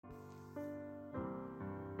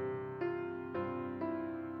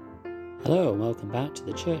Hello and welcome back to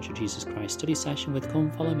the Church of Jesus Christ study session with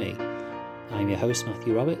Come Follow Me. I'm your host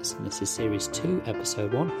Matthew Roberts and this is Series 2,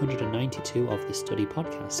 Episode 192 of the Study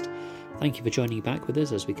Podcast. Thank you for joining back with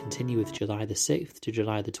us as we continue with July the 6th to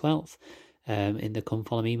July the 12th in the Come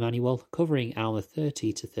Follow Me manual, covering Alma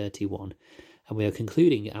 30 to 31. And we are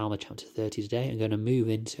concluding Alma chapter 30 today and going to move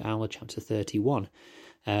into Alma chapter 31.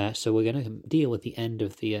 So we're going to deal with the end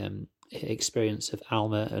of the experience of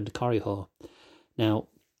Alma and Corihor. Now,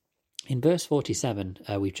 in verse 47,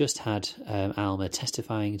 we've just had Alma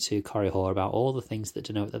testifying to Corihor about all the things that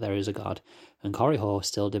denote that there is a God, and Corihor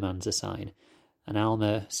still demands a sign. And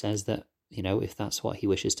Alma says that, if that's what he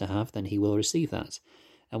wishes to have, then he will receive that.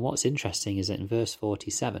 And what's interesting is that in verse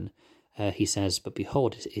 47, he says, "But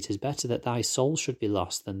behold, it is better that thy soul should be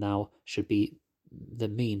lost than thou should be the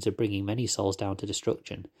means of bringing many souls down to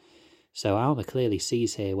destruction." So Alma clearly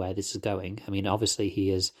sees here where this is going. I mean, obviously he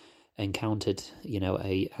has encountered,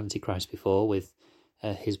 a Antichrist before with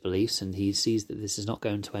his beliefs, and he sees that this is not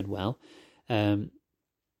going to end well. And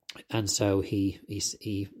so he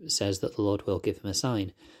says that the Lord will give him a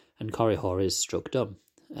sign, and Corihor is struck dumb.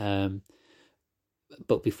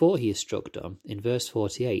 But before he is struck dumb, in verse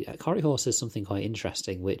 48, Corihor says something quite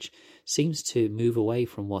interesting, which seems to move away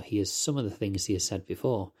from some of the things he has said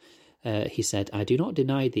before. He said, "I do not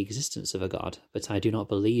deny the existence of a God, but I do not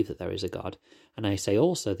believe that there is a God. And I say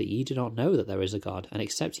also that ye do not know that there is a God, and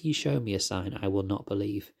except ye show me a sign, I will not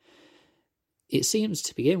believe." It seems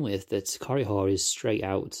to begin with that Corihor is straight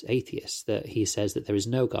out atheist, that he says that there is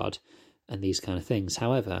no God and these kind of things.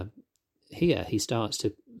 However, here he starts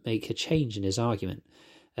to make a change in his argument,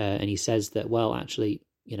 and he says that, well, actually,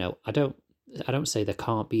 I don't say there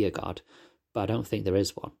can't be a God, but I don't think there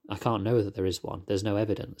is one. I can't know that there is one. There's no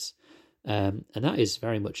evidence. And that is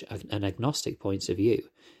very much an agnostic point of view.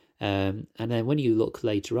 And then when you look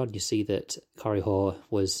later on, you see that Corihor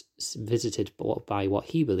was visited by what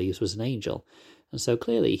he believes was an angel. And so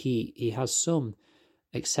clearly he has some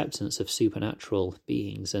acceptance of supernatural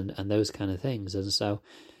beings and those kind of things. And so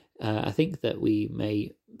I think that we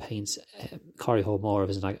may paint Corihor more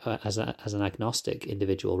as an agnostic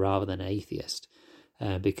individual rather than an atheist.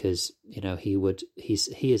 Because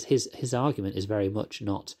his argument is very much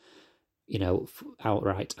not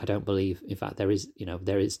outright, I don't believe. In fact, there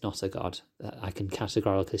is not a God. I can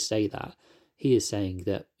categorically say that. He is saying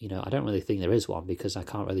that I don't really think there is one because I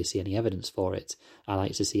can't really see any evidence for it. I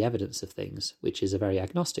like to see evidence of things, which is a very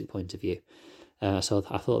agnostic point of view. So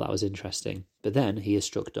I thought that was interesting. But then he is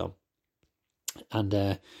struck dumb, and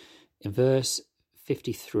in verse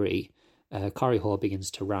 53. Corihor begins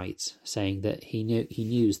to write, saying that he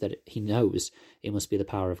knows it must be the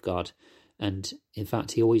power of God, and in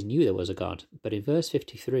fact he always knew there was a God. But in verse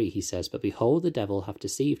 53 he says, "But behold, the devil hath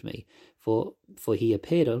deceived me, for he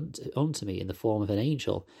appeared unto me in the form of an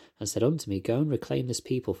angel, and said unto me, Go and reclaim this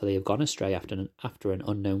people, for they have gone astray after an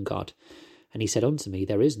unknown God. And he said unto me,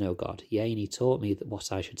 There is no God, yea, and he taught me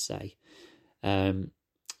what I should say."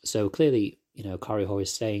 So clearly, Corihor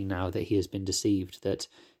is saying now that he has been deceived, that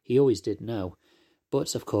he always did know.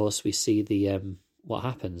 But of course we see what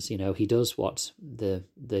happens. He does what the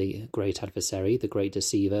great adversary, the great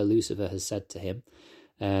deceiver, Lucifer, has said to him,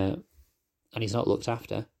 and he's not looked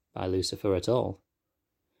after by Lucifer at all.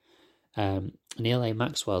 Neil A.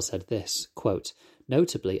 Maxwell said this, quote,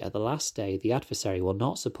 "Notably, at the last day, the adversary will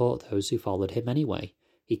not support those who followed him anyway.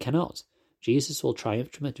 He cannot. Jesus will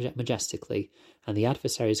triumph majestically, and the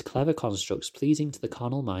adversary's clever constructs pleasing to the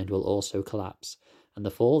carnal mind will also collapse, and the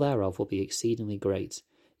fall thereof will be exceedingly great.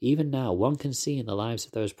 Even now one can see in the lives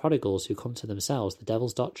of those prodigals who come to themselves the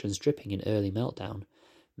devil's doctrines dripping in early meltdown.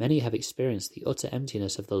 Many have experienced the utter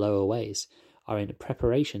emptiness of the lower ways, are in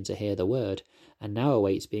preparation to hear the word, and now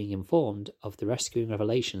await being informed of the rescuing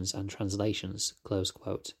revelations and translations." Close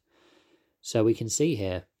quote. So we can see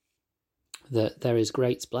here that there is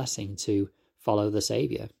great blessing to follow the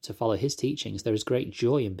Saviour, to follow his teachings. There is great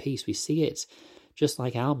joy and peace. We see it, just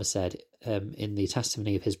like Alma said, in the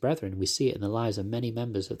testimony of his brethren. We see it in the lives of many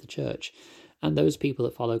members of the church and those people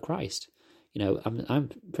that follow Christ. I'm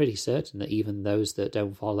pretty certain that even those that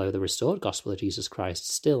don't follow the restored gospel of Jesus Christ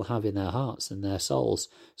still have in their hearts and their souls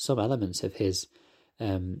some elements of his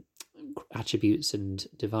attributes and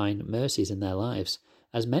divine mercies in their lives,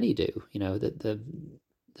 as many do.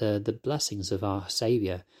 The blessings of our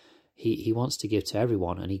Saviour, he wants to give to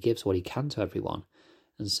everyone, and he gives what he can to everyone.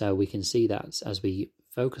 And so we can see that as we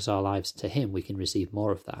focus our lives to him, we can receive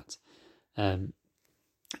more of that. In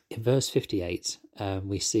verse 58,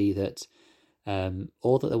 we see that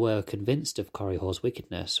all that were convinced of Korihor's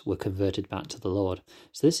wickedness were converted back to the Lord.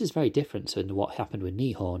 So this is very different to what happened with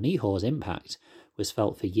Nehor. Nehor's impact was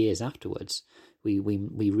felt for years afterwards. We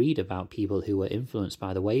read about people who were influenced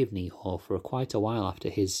by the way of Nehor for quite a while after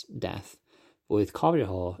his death. But with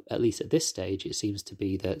Korihor, at least at this stage, it seems to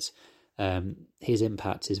be that his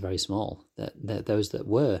impact is very small. That those that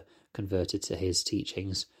were converted to his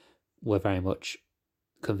teachings were very much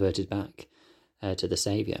converted back to the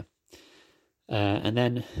Saviour. And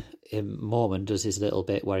then Mormon does his little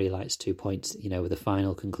bit where he likes to point, with the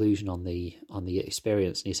final conclusion on the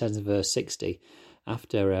experience. And he says in verse 60,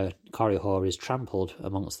 after Korihor is trampled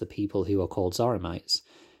amongst the people who are called Zoramites,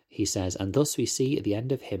 he says, "And thus we see at the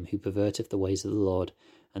end of him who perverteth the ways of the Lord,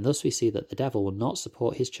 and thus we see that the devil will not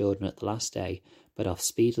support his children at the last day, but doth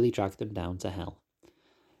speedily drag them down to hell."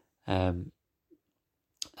 I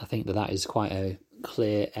think that is quite a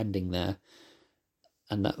clear ending there,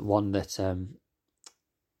 and that one that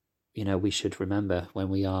we should remember when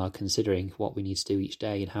we are considering what we need to do each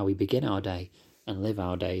day and how we begin our day and live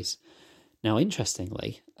our days. Now,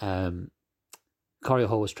 interestingly,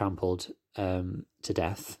 Korihor was trampled to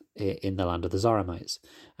death in the land of the Zoramites,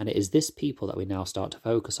 and it is this people that we now start to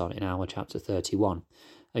focus on in Alma chapter 31.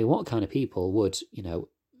 I mean, what kind of people would,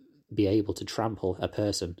 be able to trample a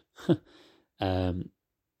person? I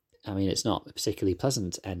mean, it's not a particularly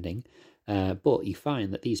pleasant ending, but you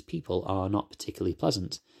find that these people are not particularly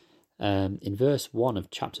pleasant. In verse 1 of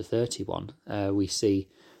chapter 31, we see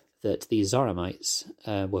that the Zoramites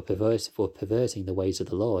were perverting the ways of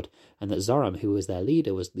the Lord, and that Zoram, who was their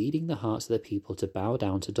leader, was leading the hearts of the people to bow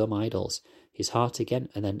down to dumb idols. His heart again,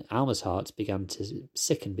 and then Alma's heart began to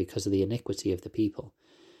sicken because of the iniquity of the people.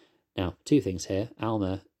 Now, two things here.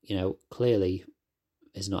 Alma, clearly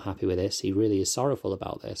is not happy with this. He really is sorrowful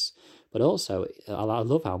about this. But also, I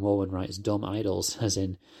love how Mormon writes dumb idols, as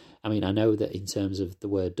in, I know that in terms of the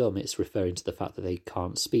word dumb, it's referring to the fact that they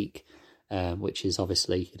can't speak, which is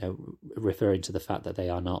obviously, referring to the fact that they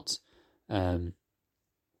are not, real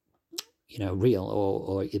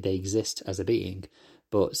or they exist as a being.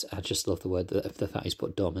 But I just love the word, the fact he's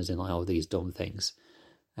put dumb as in like, these dumb things.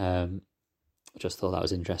 I just thought that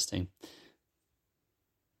was interesting.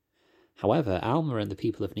 However, Alma and the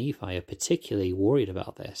people of Nephi are particularly worried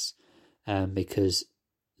about this because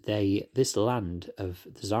this land of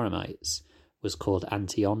the Zoramites was called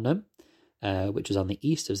Antionum, which was on the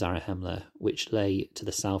east of Zarahemla, which lay to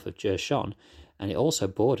the south of Jershon, and it also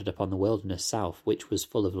bordered upon the wilderness south, which was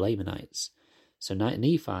full of Lamanites. So the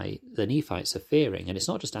Nephites are fearing, and it's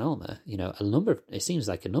not just Alma, it seems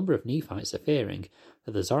like a number of Nephites are fearing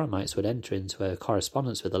that the Zoramites would enter into a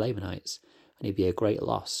correspondence with the Lamanites, and it'd be a great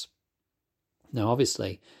loss. Now,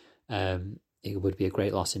 obviously, it would be a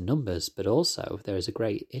great loss in numbers, but also there is a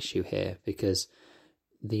great issue here because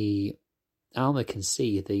the Alma can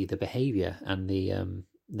see the behaviour and the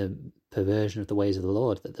perversion of the ways of the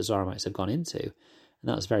Lord that the Zoramites have gone into, and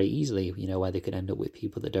that's very easily, where they could end up with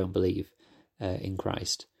people that don't believe in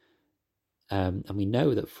Christ. And we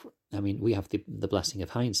know that, we have the blessing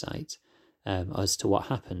of hindsight as to what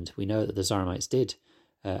happened. We know that the Zoramites did.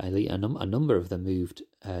 A number of them moved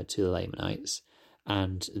to the Lamanites,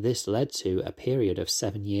 and this led to a period of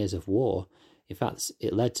 7 years of war. In fact,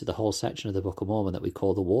 it led to the whole section of the Book of Mormon that we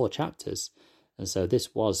call the war chapters. And so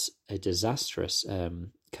this was a disastrous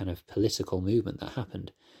kind of political movement that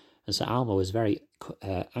happened. And so Alma was very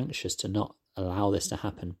anxious to not allow this to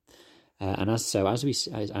happen. And as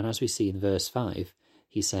we see in verse 5,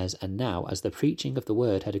 he says, "And now, as the preaching of the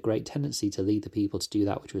word had a great tendency to lead the people to do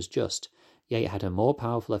that which was just, yea, it had a more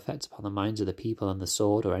powerful effect upon the minds of the people than the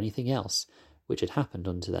sword or anything else which had happened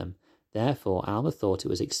unto them. Therefore Alma thought it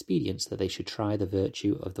was expedient that they should try the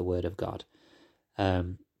virtue of the word of God."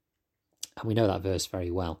 And we know that verse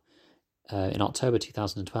very well. In October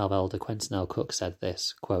 2012, Elder Quentin L. Cook said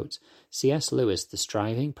this, quote, "C.S. Lewis, the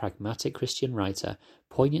striving, pragmatic Christian writer,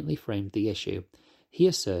 poignantly framed the issue. He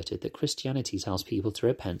asserted that Christianity tells people to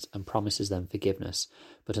repent and promises them forgiveness,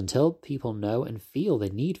 but until people know and feel they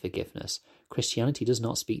need forgiveness, Christianity does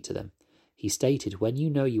not speak to them. He stated, when you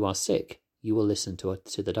know you are sick, you will listen to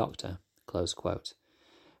the doctor," close quote.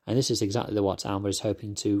 And this is exactly what Alma is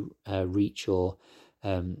hoping to reach or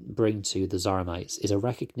bring to the Zoramites, is a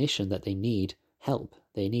recognition that they need help,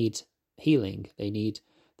 they need healing, they need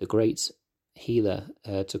the great healer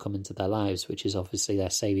to come into their lives, which is obviously their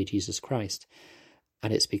Saviour Jesus Christ.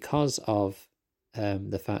 And it's because of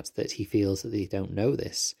the fact that he feels that they don't know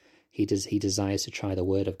this, he desires to try the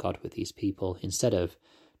word of God with these people instead of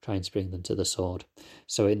trying to bring them to the sword.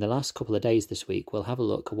 So in the last couple of days this week, we'll have a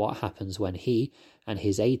look at what happens when he and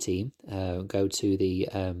his A-team go to the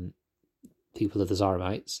people of the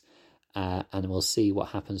Zoramites, and we'll see what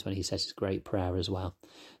happens when he says his great prayer as well.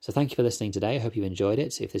 So thank you for listening today. I hope you enjoyed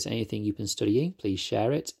it. If there's anything you've been studying, please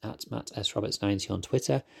share it at Matt S. Roberts 90 on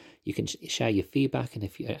Twitter. You can share your feedback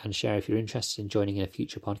and share if you're interested in joining in a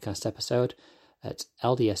future podcast episode at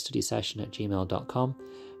ldsstudysession@gmail.com.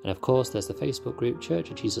 And of course, there's the Facebook group Church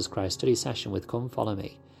of Jesus Christ Study Session with Come Follow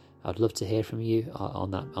Me. I'd love to hear from you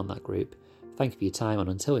on that group. Thank you for your time, and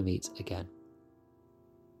until we meet again.